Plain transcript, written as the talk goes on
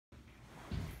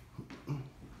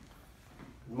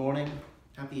Good morning,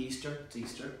 happy Easter, it's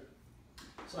Easter.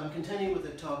 So I'm continuing with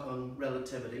the talk on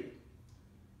relativity.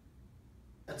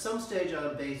 At some stage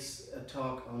I'll base a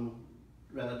talk on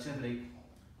relativity,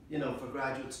 for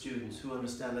graduate students who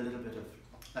understand a little bit of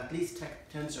at least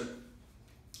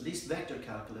vector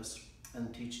calculus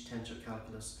and teach tensor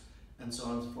calculus and so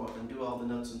on and so forth and do all the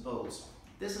nuts and bolts.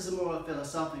 This is a more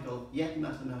philosophical yet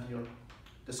mathematical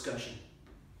discussion.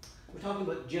 We're talking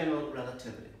about general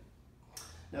relativity.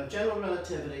 Now, general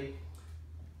relativity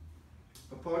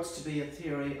purports to be a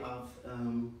theory of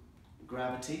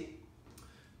gravity,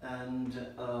 and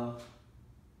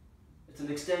it's an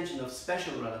extension of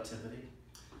special relativity.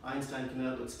 Einstein came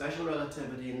out with special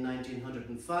relativity in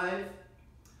 1905,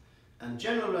 and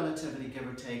general relativity, give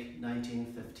or take,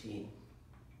 1915.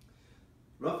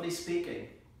 Roughly speaking,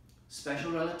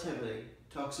 special relativity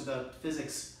talks about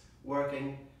physics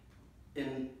working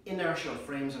in inertial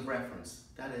frames of reference,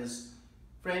 that is,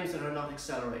 frames that are not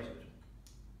accelerated.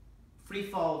 Free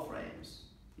fall frames,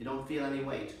 you don't feel any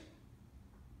weight.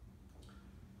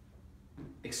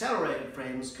 Accelerated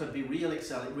frames could be really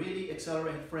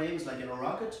accelerated frames like in a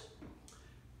rocket,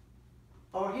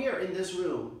 or here in this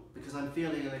room, because I'm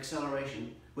feeling an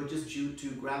acceleration which is due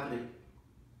to gravity.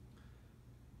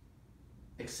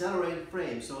 Accelerated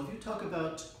frames, so if you talk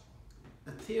about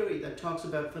a theory that talks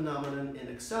about phenomenon in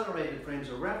accelerated frames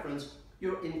of reference,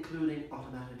 you're including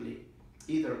automatically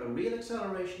either a real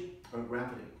acceleration or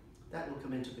gravity. That will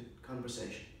come into the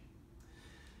conversation.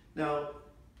 Now,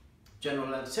 general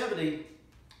relativity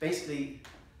basically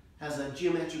has a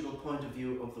geometrical point of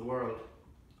view of the world.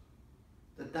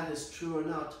 That is true or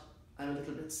not, I'm a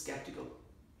little bit skeptical.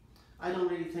 I don't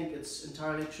really think it's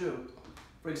entirely true.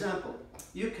 For example,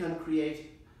 you can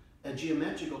create a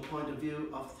geometrical point of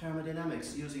view of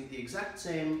thermodynamics using the exact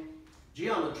same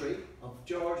geometry of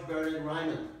George Bernard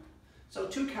Riemann. So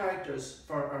two characters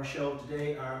for our show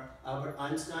today are Albert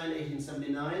Einstein,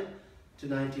 1879 to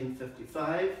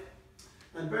 1955,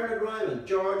 and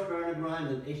George Bernard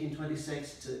Riemann,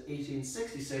 1826 to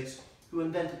 1866, who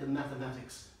invented the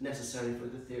mathematics necessary for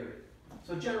the theory.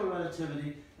 So general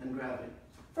relativity and gravity.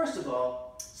 First of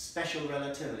all, special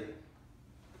relativity.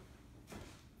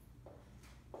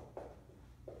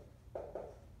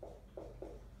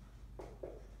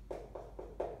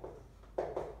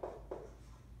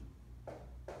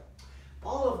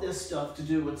 All of this stuff to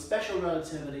do with special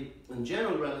relativity and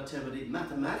general relativity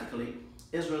mathematically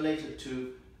is related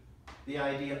to the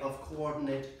idea of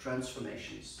coordinate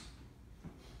transformations.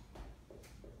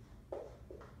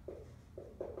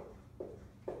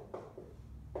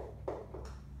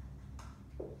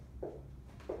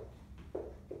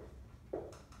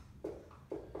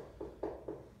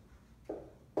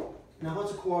 Now,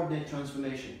 what's a coordinate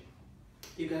transformation?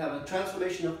 You can have a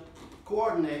transformation of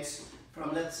coordinates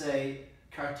from, let's say,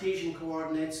 Cartesian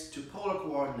coordinates to polar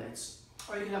coordinates,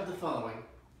 or you can have the following.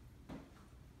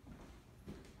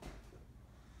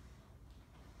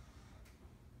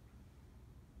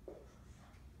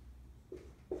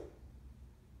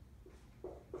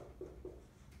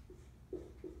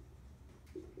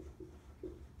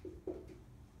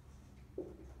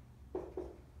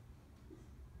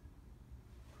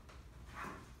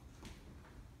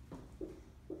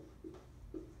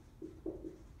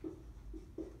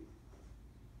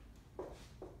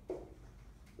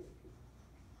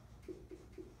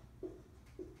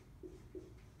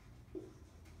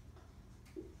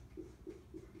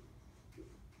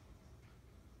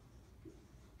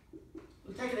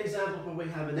 Take an example where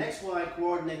we have an XY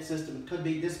coordinate system. It could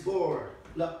be this board.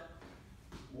 Look,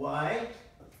 Y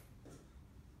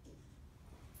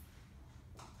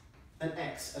and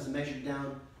X as measured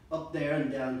down up there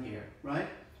and down here, right?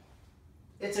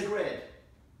 It's a grid.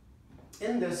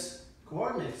 In this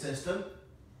coordinate system,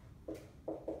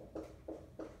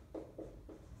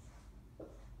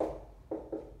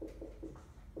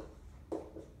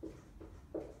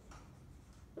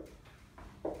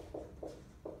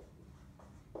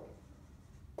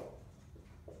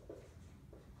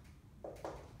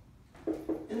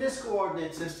 this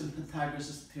coordinate system,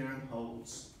 Pythagoras' theorem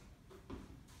holds.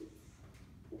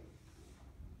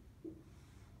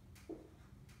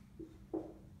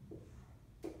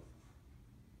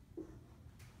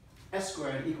 S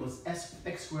squared equals x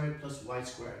squared plus y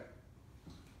squared.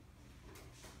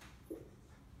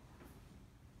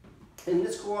 In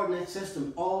this coordinate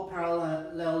system, all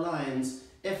parallel lines,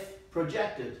 if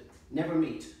projected, never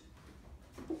meet.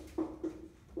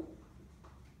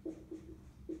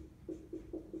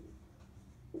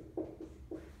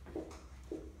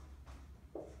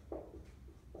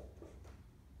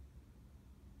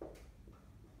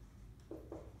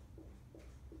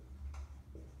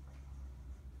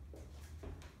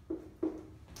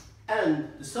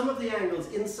 And the sum of the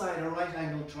angles inside a right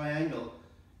angled triangle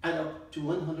add up to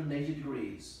 180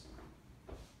 degrees.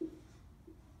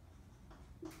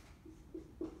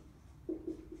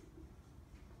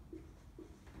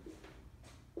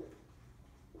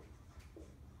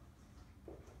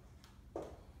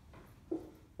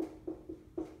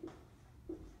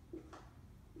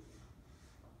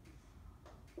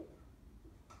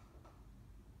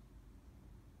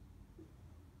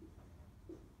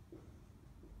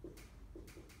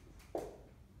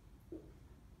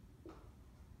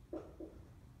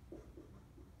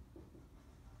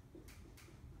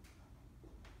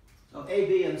 So A,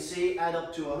 B, and C add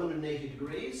up to 180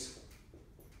 degrees.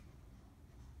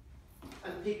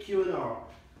 And P, Q, and R.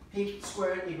 P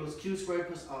squared equals Q squared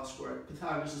plus R squared,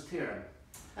 Pythagoras' theorem.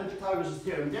 And Pythagoras'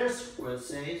 theorem, their square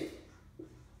says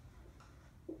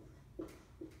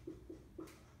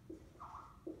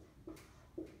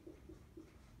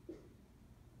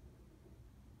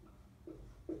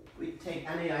we take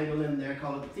any angle in there,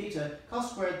 call it theta,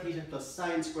 cos squared theta plus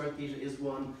sine squared theta is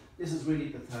 1. This is really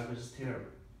Pythagoras' theorem.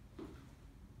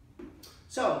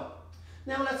 So,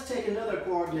 now let's take another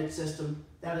coordinate system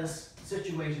that is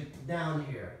situated down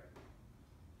here.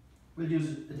 We'll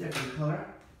use a different colour.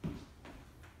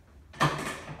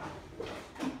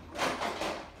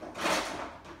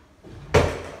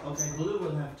 Okay, blue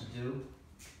will have to do.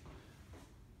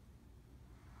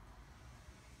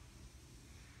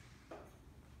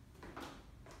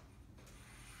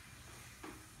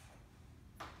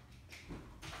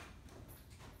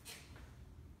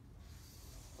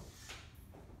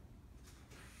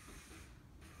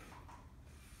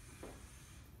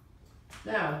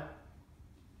 Now,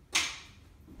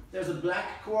 there's a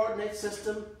black coordinate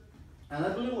system and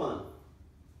a blue one.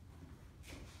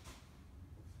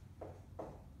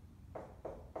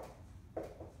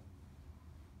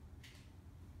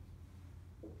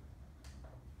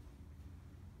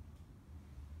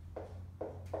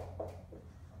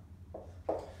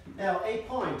 Now, a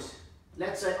point,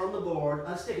 let's say on the board,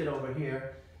 I'll stick it over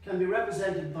here, can be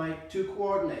represented by two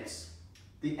coordinates.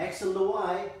 The x and the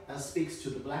y, as speaks to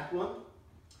the black one,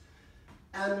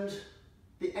 and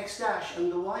the x dash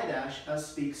and the y dash as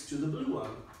speaks to the blue one.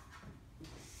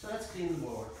 So let's clean the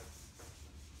board.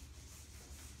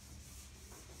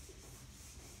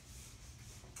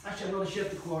 Actually, I'm going to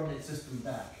shift the coordinate system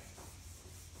back.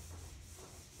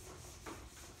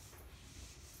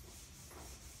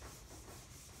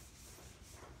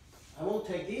 I won't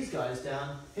take these guys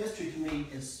down. History to me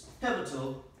is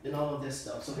pivotal in all of this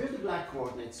stuff. So here's the black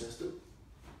coordinate system.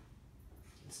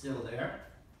 It's still there.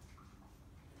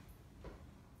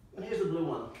 And here's the blue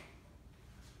one.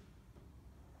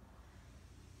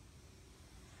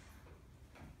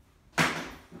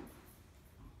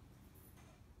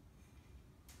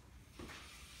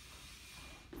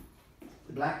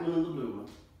 The black one and the blue one.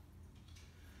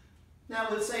 Now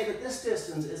we'll say that this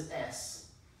distance is S.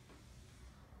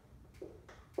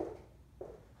 And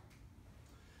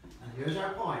here's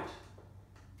our point.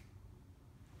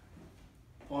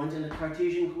 Point in a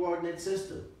Cartesian coordinate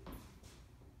system.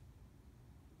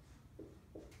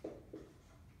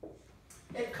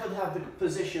 It could have the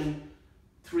position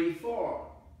 3, 4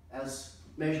 as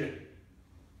measured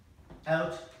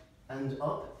out and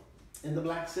up in the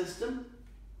black system.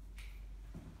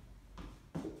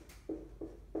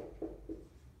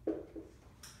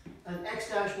 And x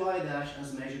dash y dash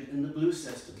as measured in the blue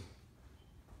system.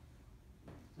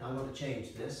 Now I'm going to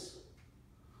change this.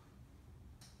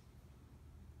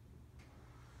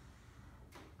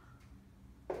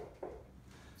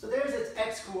 So there's its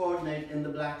x coordinate in the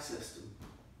black system.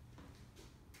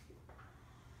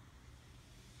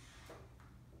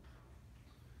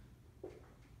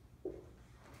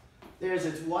 There's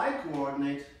its y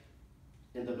coordinate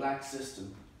in the black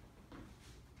system.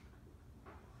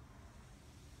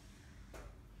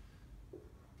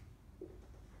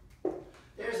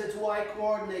 There's its y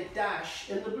coordinate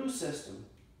dash in the blue system.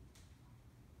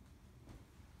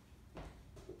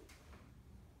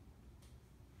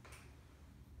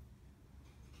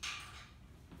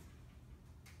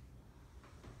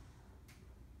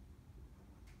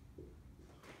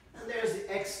 And there's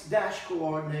the x dash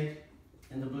coordinate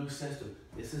in the blue system.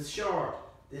 This is short,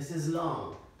 this is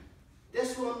long.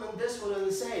 This one and this one are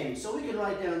the same. So we can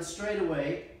write down straight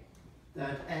away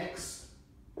that x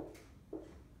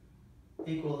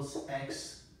equals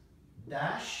x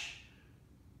dash.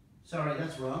 Sorry,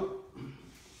 that's wrong.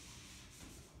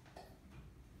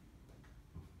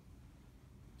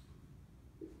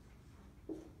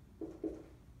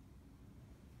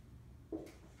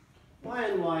 Y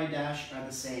and y dash are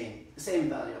the same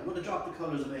value. I'm going to drop the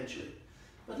colours eventually.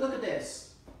 But look at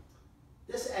this.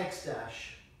 this x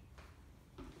dash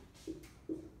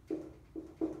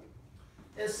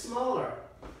is smaller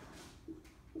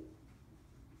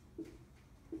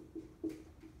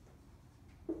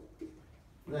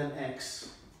than x.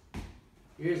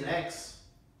 Here's x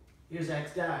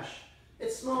dash.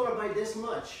 It's smaller by this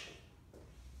much.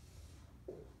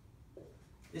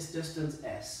 This distance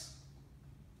s.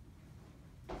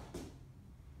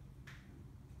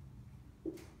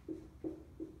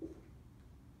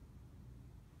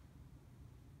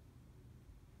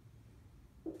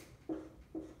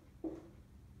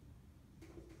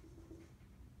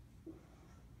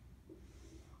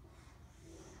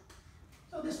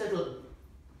 So this little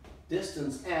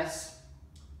distance s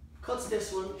cuts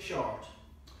this one short.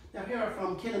 Now here are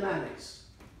from kinematics.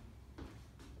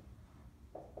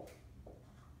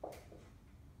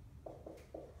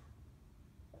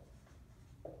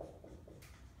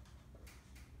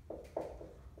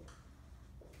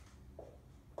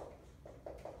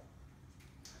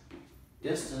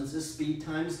 Distance is speed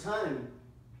times time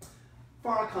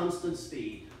for a constant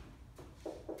speed.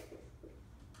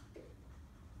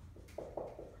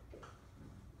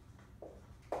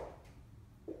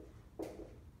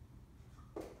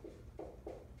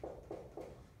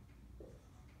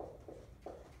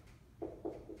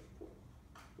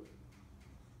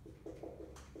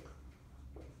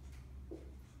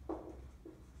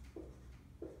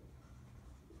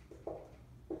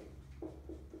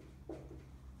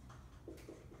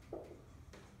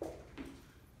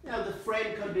 Now the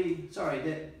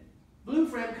blue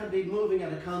frame could be moving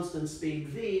at a constant speed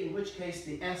v, in which case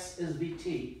the s is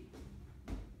vt.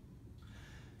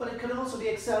 But it could also be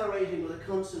accelerating with a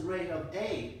constant rate of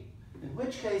a, in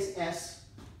which case s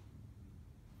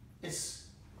is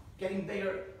getting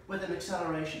bigger with an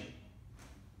acceleration.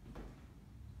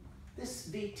 This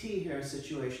vt here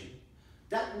situation,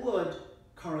 that would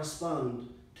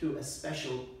correspond to a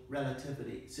special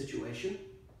relativity situation.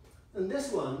 And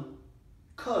this one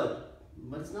could,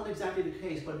 but it's not exactly the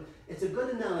case, but it's a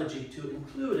good analogy to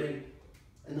including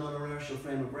a non-inertial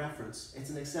frame of reference. It's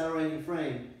an accelerating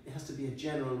frame. It has to be a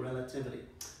general relativity.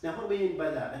 Now what do we mean by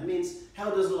that? It means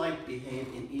how does light behave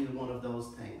in either one of those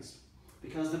things?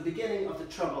 Because the beginning of the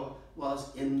trouble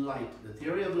was in light, the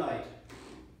theory of light.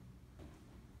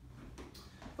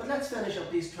 But let's finish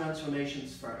up these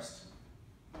transformations first.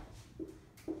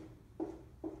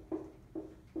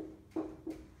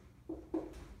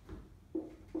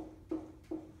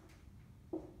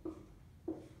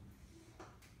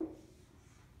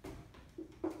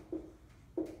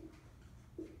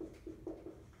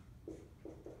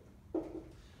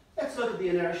 Let's look at the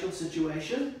inertial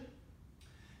situation.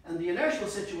 And the inertial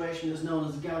situation is known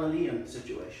as the Galilean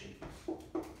situation.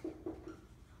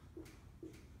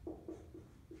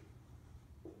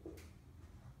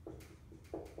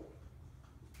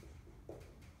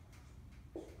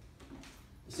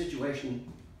 The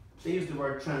situation, they use the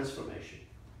word transformation.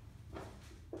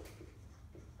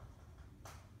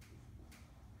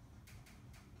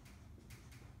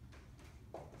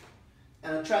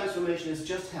 And a transformation is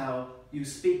just how you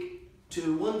speak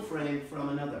to one frame from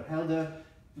another, how the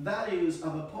values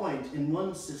of a point in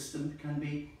one system can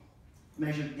be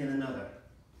measured in another.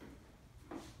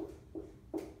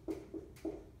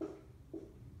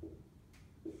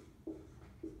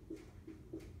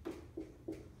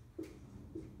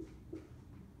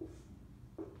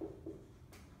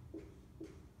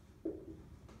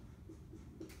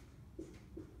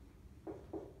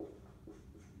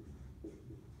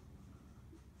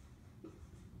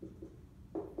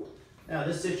 Now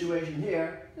this situation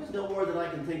here, there's no word that I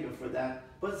can think of for that,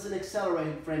 but it's an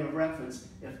accelerated frame of reference.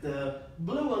 If the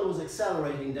blue one was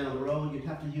accelerating down the road, you'd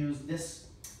have to use this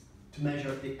to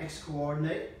measure the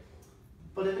x-coordinate.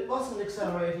 But if it wasn't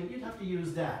accelerating, you'd have to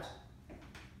use that.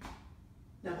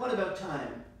 Now what about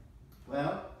time?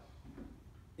 Well,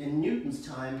 in Newton's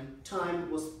time,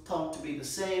 time was thought to be the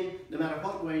same no matter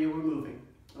what way you were moving.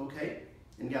 Okay?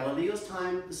 In Galileo's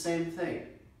time, the same thing.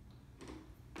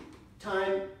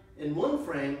 Time in one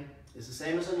frame is the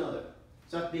same as another.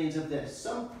 So that means if this,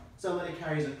 somebody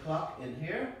carries a clock in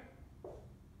here,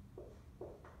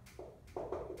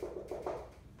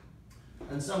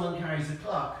 and someone carries a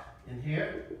clock in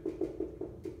here,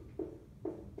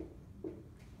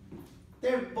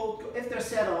 they're both, if they're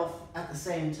set off at the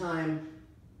same time,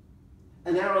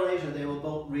 an hour later they will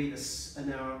both read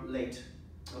an hour late.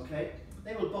 Okay?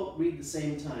 They will both read the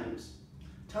same times.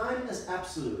 Time is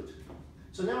absolute.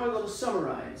 So now we're going to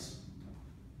summarize.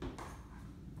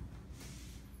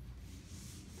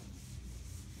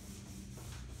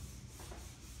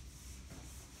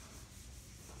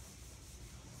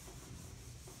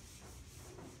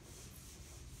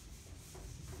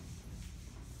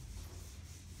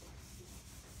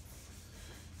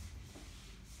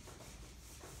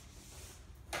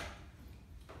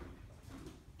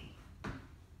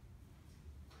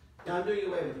 Now I'm doing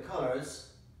away with the colours.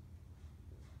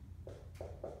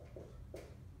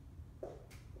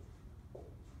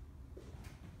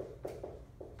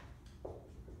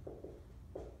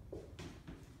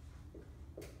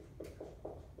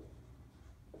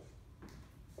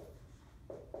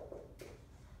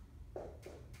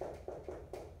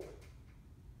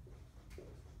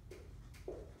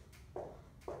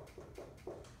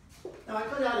 Now I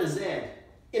could add a Z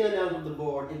in and out of the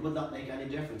board, it would not make any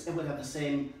difference. It would have the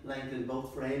same length in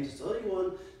both frames. It's only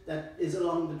one that is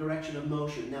along the direction of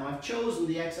motion. Now I've chosen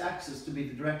the x-axis to be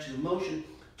the direction of motion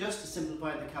just to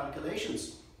simplify the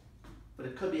calculations, but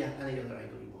it could be at any other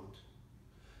angle you want.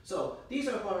 So these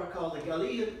are what are called the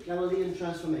Galilean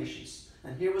transformations.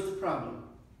 And here was the problem.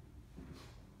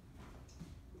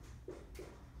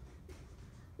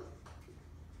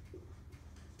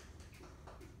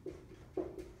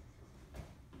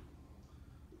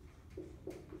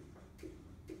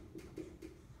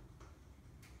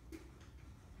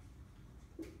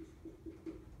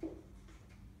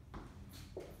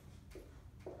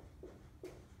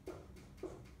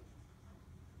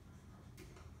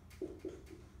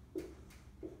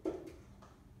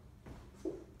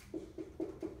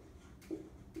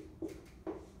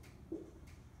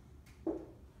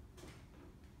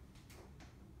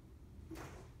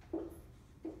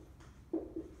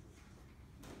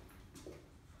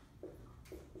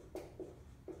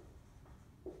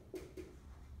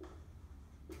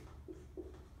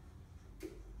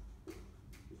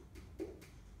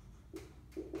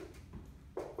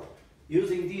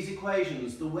 Using these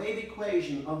equations, the wave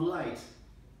equation of light,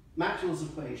 Maxwell's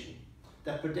equation,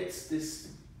 that predicts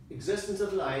this existence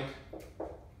of light,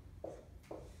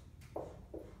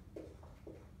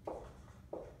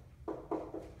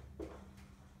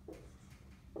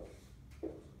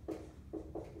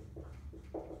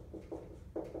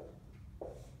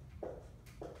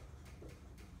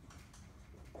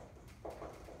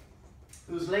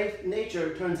 whose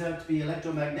nature turns out to be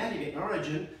electromagnetic in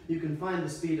origin. You can find the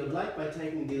speed of light by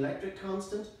taking the electric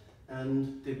constant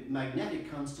and the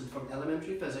magnetic constant from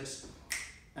elementary physics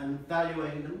and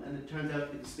evaluating them, and it turns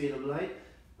out to be the speed of light.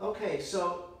 Okay,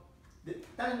 so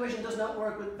that equation does not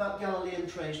work with Galilean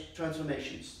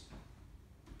transformations.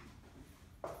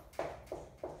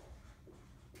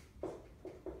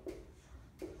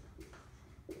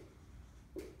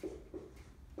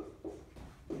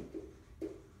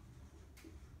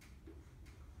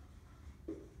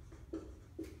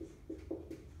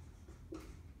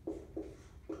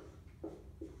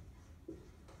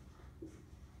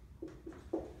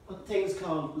 Things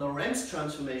called Lorentz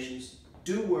transformations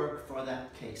do work for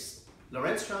that case.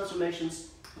 Lorentz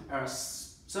transformations are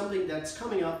something that's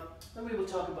coming up, and we will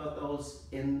talk about those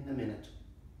in a minute.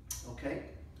 Okay?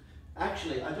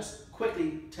 Actually, I'll just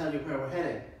quickly tell you where we're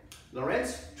heading.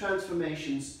 Lorentz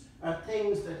transformations are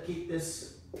things that keep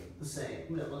this the same.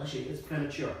 Well, actually, it's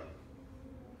premature.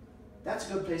 That's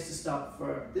a good place to stop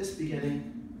for this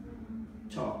beginning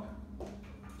talk.